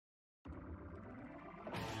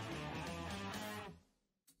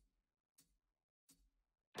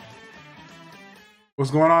What's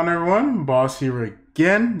going on, everyone? Boss here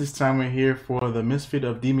again. This time we're here for the Misfit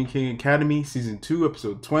of Demon King Academy, Season 2,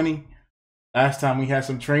 Episode 20. Last time we had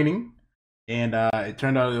some training, and it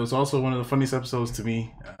turned out it was also one of the funniest episodes to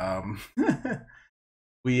me.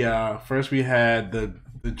 We first we had the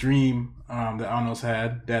dream that Anos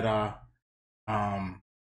had that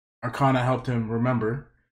Arcana helped him remember,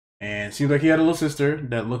 and it seems like he had a little sister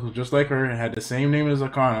that looked just like her and had the same name as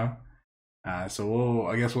Arcana. So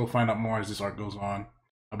I guess we'll find out more as this arc goes on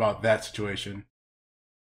about that situation.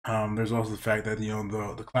 There's also the fact that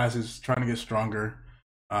the class is trying to get stronger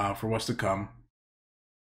for what's to come.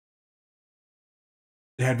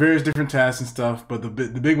 They had various different tasks and stuff, but the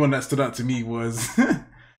big one that stood out to me was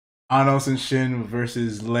Anos and Shin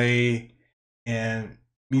versus Lei and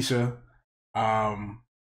Misha,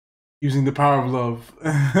 using the power of love.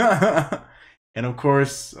 And of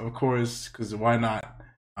course, because why not?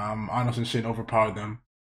 Anos and Shin overpowered them,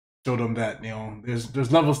 showed them that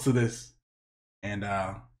there's levels to this, and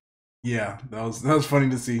yeah, that was funny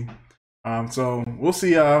to see. So we'll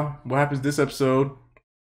see what happens this episode.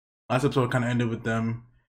 Last episode kind of ended with them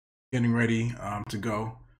getting ready to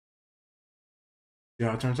go. See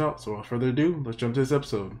how it turns out. So without further ado, let's jump to this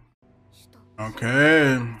episode.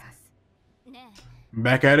 Okay,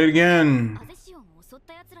 back at it again.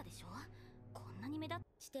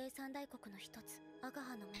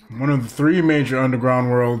 One of the three major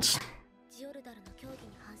underground worlds.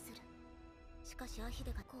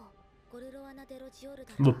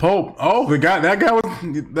 The Pope. Oh, that guy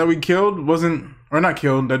that we killed wasn't, or not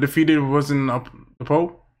killed, that defeated wasn't the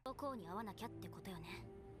Pope.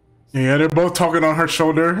 Yeah, they're both talking on her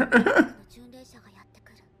shoulder.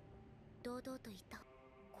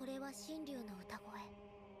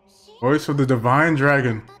 Voice of the Divine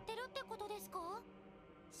Dragon.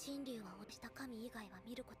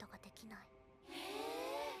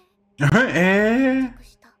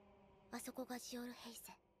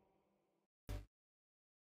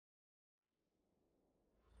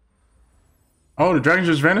 Oh, the dragon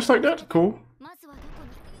just vanished like that? Cool.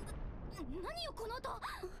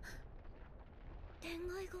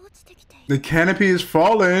 The canopy is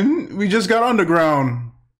falling. We just got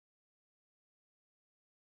underground.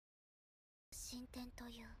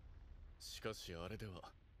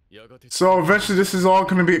 So eventually this is all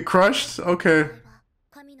going to be crushed? Okay.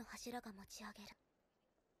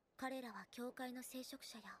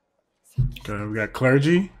 Okay, we got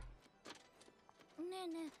clergy.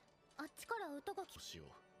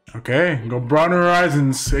 Okay, go broaden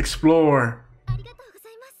horizons, explore.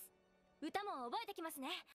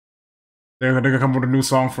 They're gonna come with a new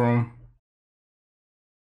song for him.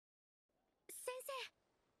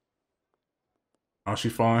 Oh, she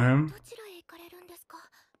following him?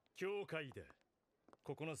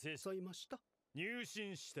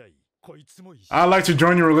 I'd like to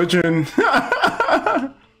join your religion.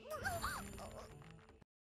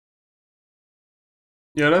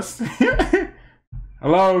 Yeah, that's...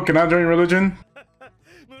 Hello, can I join your religion?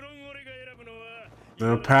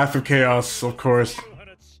 The path of chaos, of course.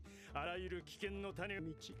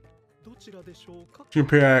 You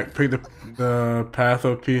pick the path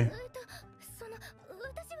of P.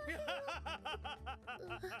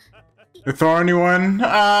 The thorny one?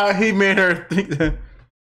 He made her think that.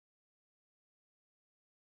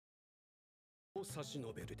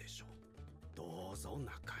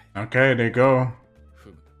 Okay, there you go.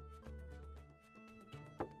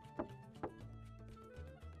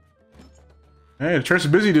 Hey, the church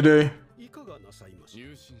is busy today.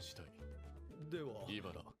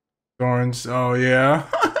 Thorns. Oh, yeah.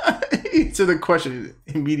 He answered the question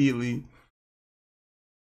immediately.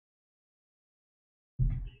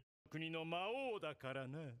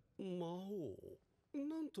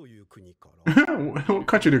 What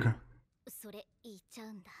country do you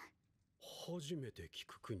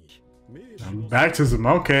Baptism,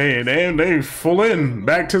 okay. They full in.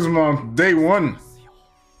 Baptism on day one.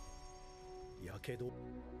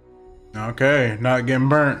 Okay, not getting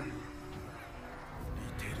burnt.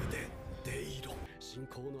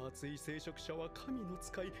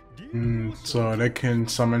 So they can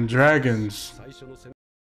summon dragons.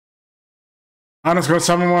 I'm just gonna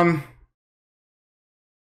summon one.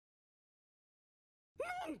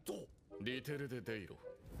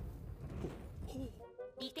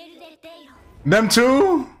 Them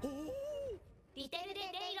too?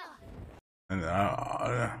 And,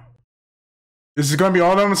 is it gonna be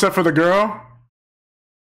all of them except for the girl?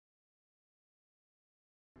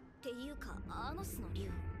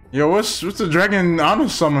 Yo, what's the dragon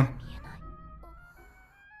Anos summon?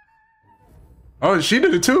 Oh, she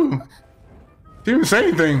did it too. She didn't say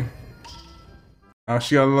anything. Oh,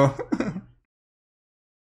 she got a little.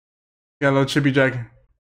 Yeah, a little chippy jacket.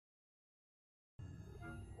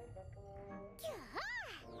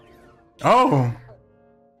 Oh,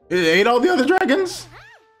 it ate all the other dragons?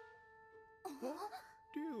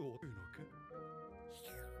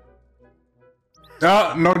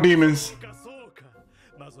 Oh, no demons.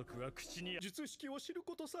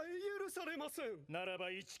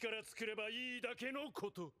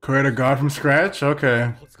 Create a god from scratch?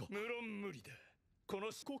 Okay.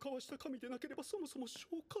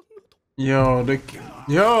 Yo,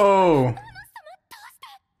 yo!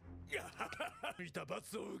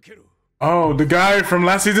 Oh, the guy from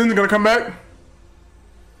last season is gonna come back?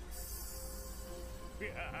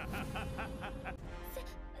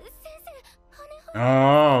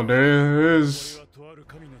 Oh, there it is.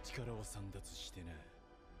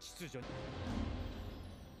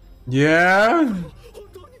 Yeah?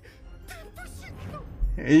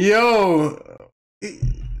 Yo!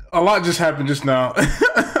 A lot just happened just now.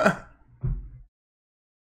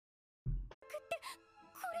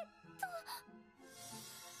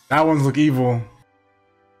 That ones look evil.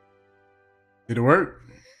 Did it work?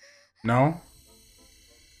 No?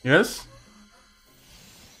 Yes?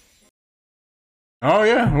 Oh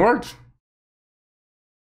yeah, it worked.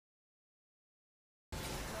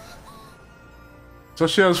 So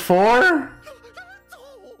she has 4?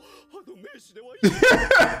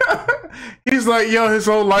 He's like, yo, his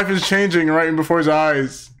whole life is changing right before his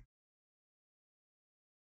eyes.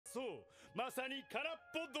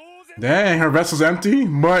 Dang, her vessel's empty?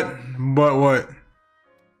 But what?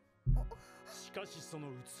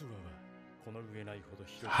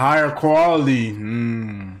 Higher quality.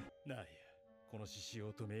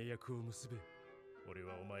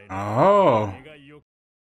 Oh.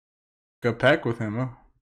 Good pack with him, huh?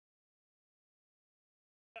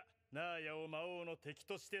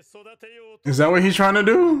 Is that what he's trying to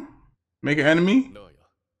do? Make an enemy?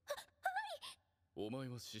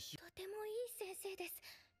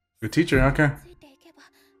 Good teacher, okay.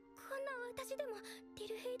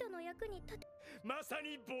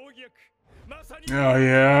 Oh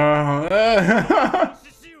yeah.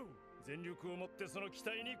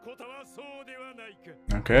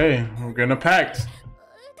 Okay, we're gonna pact.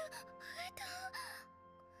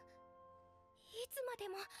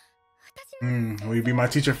 Will you be my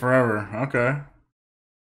teacher forever? Okay.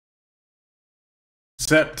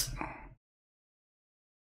 Accept.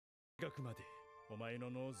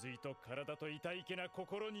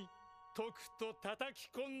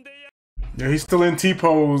 Yeah, he's still in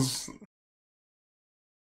T-pose.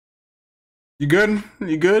 You good?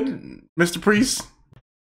 You good, Mr. Priest?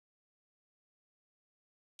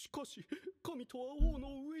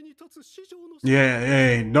 Yeah,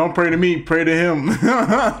 hey, don't pray to me, pray to him.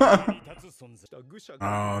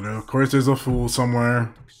 Oh, of course there's a fool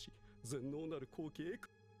somewhere. Is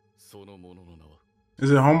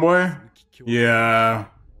it homeboy? Yeah,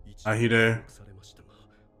 Ahide.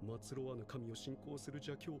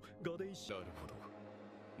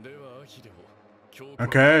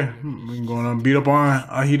 Okay, we're gonna beat up on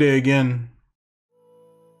Ahide again.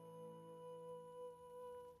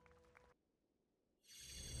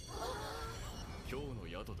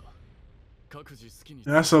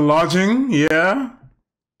 That's a lodging, yeah.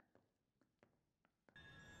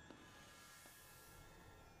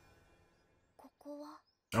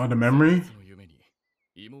 Oh, the memory?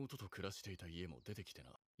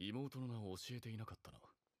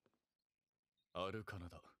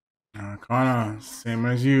 Kana, same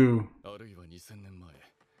as you.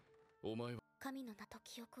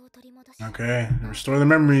 Okay, restore the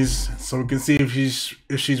memories so we can see if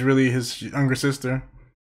she's really his younger sister.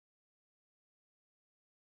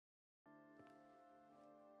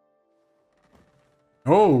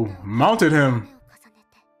 Oh, mounted him.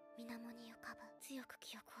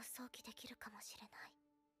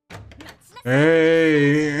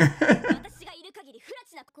 Hey.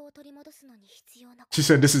 She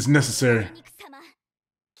said this is necessary.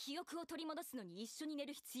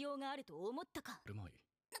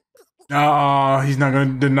 Oh, he's not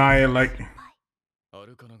gonna deny it like.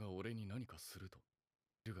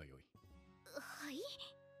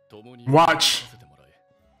 Watch.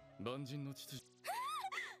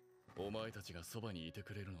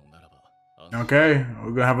 Okay,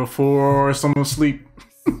 we're gonna have a full summer sleep.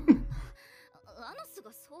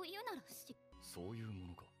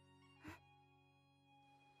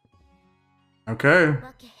 Okay.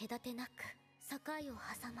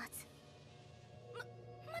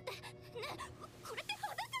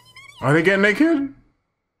 Are they getting naked?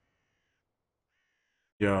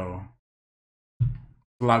 Yo.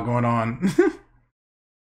 A lot going on.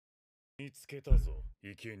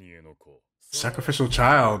 Sacrificial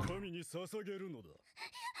child.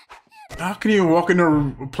 How can you walk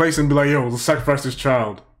into a place and be like, yo, let's sacrifice this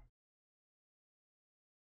child?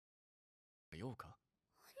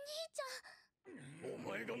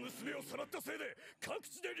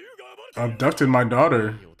 Abducted my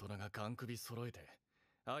daughter.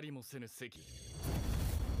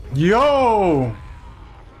 Yo!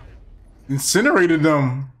 Incinerated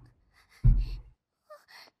them.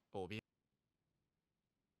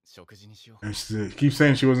 And she keeps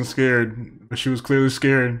saying she wasn't scared, but she was clearly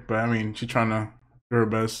scared. But I mean, she's trying to do her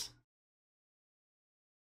best.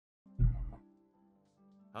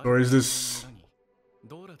 Or is this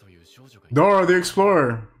Dora the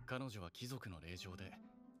Explorer?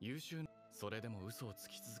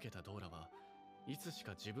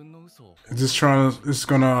 Is this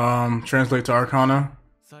gonna translate to Arcana?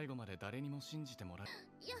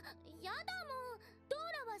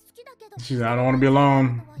 She's like, I don't want to be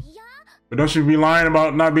alone. But don't you be lying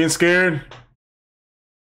about not being scared?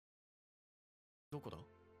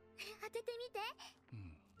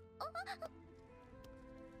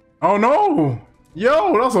 Oh no!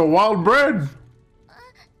 Yo, that's a wild bread!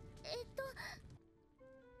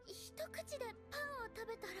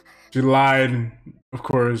 She lied, of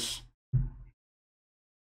course.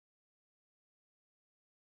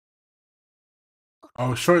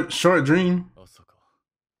 Oh, short dream.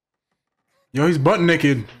 Yo, he's butt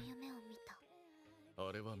naked.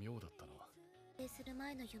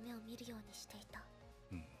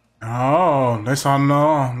 Oh, they saw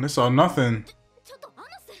nothing.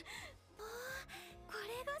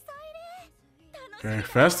 Okay,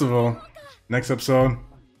 festival. Next episode.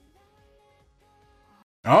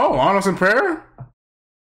 Oh, Honest in Prayer?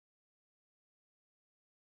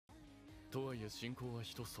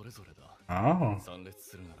 Oh.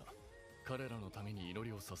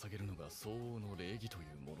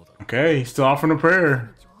 Okay, he's still offering a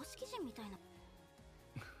prayer.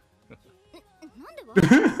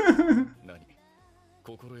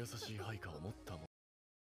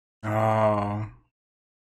 Oh.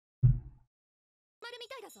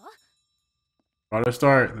 About to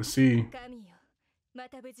start. Let's see.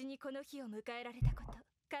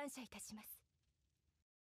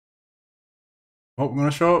 Oh, I'm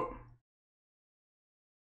gonna show up.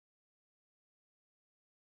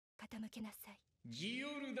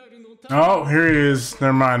 Oh, here he is.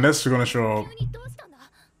 Never mind. This is gonna show up.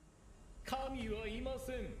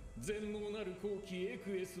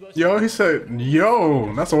 Yo, he said,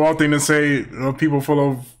 yo, that's a wild thing to say. People full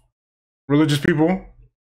of religious people.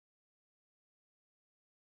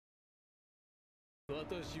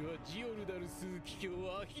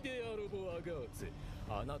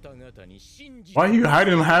 Why are you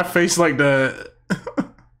hiding half face like that?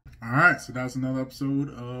 Alright, so that was another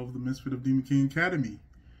episode of the Misfit of Demon King Academy.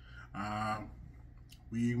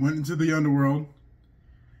 We went into the underworld,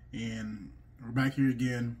 and we're back here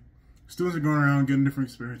again. Students are going around getting different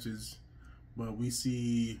experiences, but we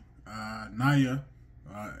see Naya,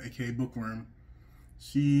 aka Bookworm.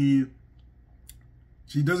 She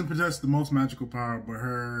doesn't possess the most magical power, but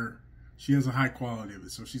she has a high quality of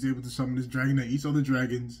it. So she's able to summon this dragon that eats other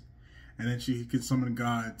dragons, and then she can summon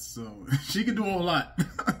gods. So she can do a whole lot.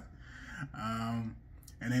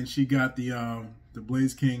 And then she got the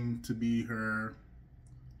Blaze King to be her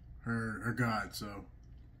god. So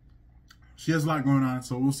she has a lot going on.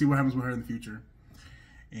 So we'll see what happens with her in the future.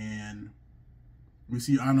 And we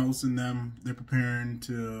see Anos and them. They're preparing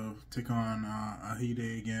to take on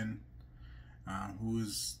Ahide again, who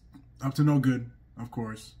is up to no good, of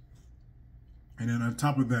course. And then on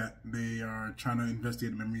top of that, they are trying to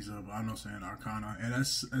investigate the memories of Anos and Arcana. And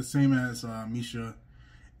that's the same as Misha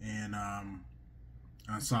and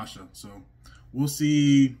Sasha. So we'll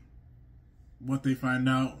see what they find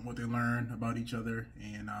out, what they learn about each other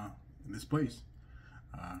in this place.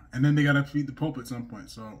 And then they gotta meet the Pope at some point.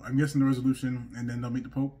 So I'm guessing the resolution, and then they'll meet the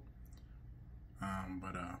Pope.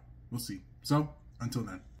 But we'll see. So until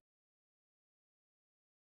then.